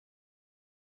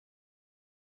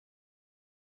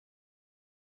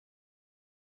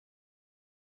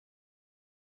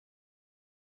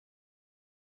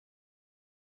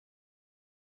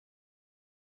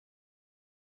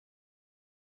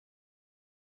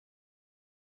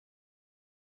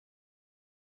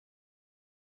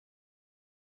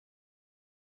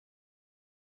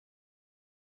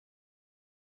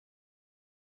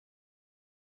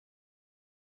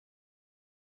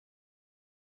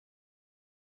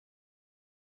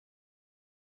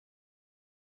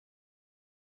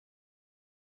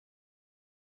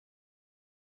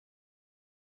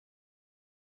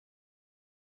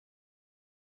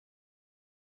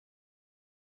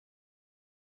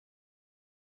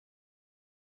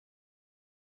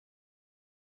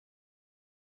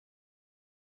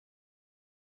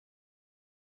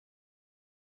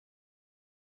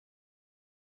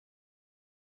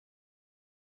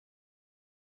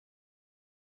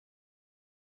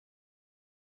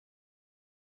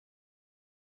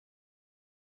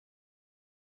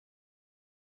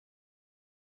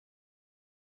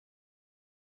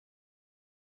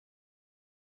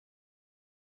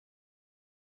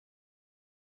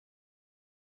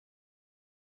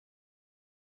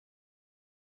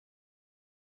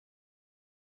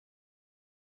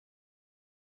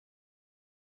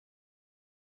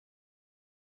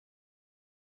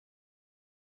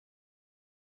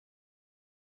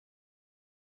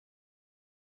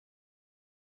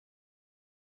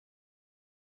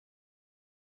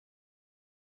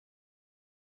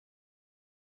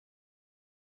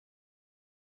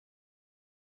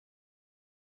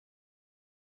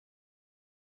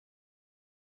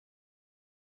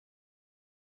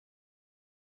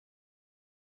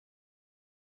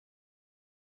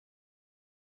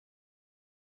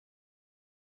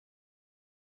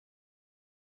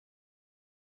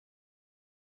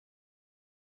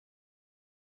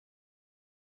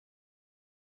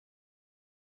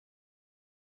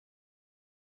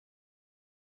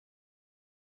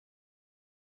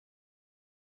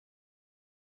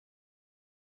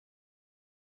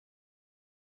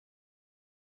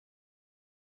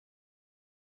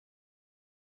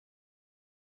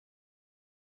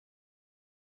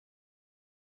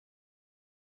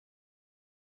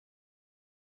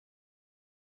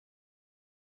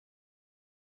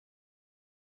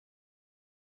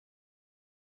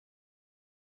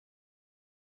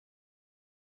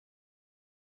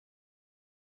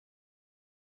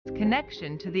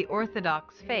connection to the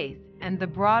Orthodox faith and the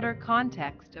broader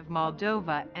context of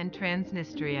Moldova and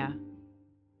Transnistria.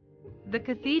 The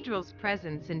cathedral's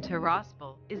presence in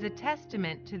Tiraspol is a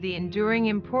testament to the enduring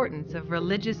importance of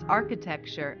religious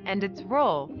architecture and its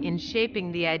role in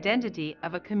shaping the identity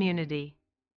of a community.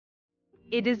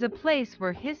 It is a place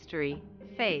where history,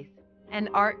 faith, and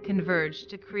art converge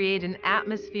to create an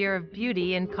atmosphere of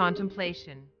beauty and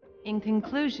contemplation. In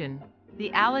conclusion,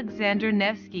 the Alexander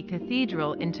Nevsky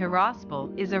Cathedral in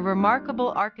Tiraspol is a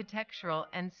remarkable architectural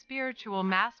and spiritual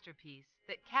masterpiece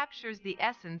that captures the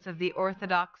essence of the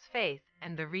Orthodox faith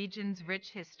and the region's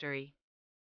rich history.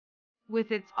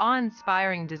 With its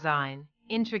awe-inspiring design,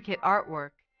 intricate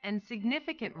artwork, and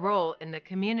significant role in the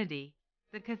community,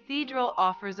 the cathedral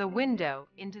offers a window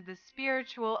into the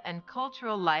spiritual and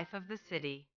cultural life of the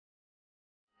city.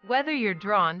 Whether you're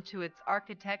drawn to its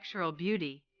architectural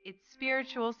beauty, its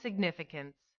spiritual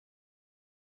significance,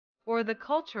 or the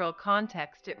cultural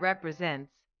context it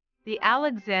represents, the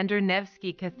Alexander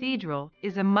Nevsky Cathedral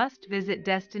is a must-visit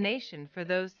destination for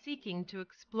those seeking to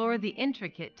explore the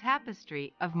intricate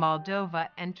tapestry of Moldova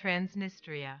and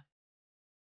Transnistria.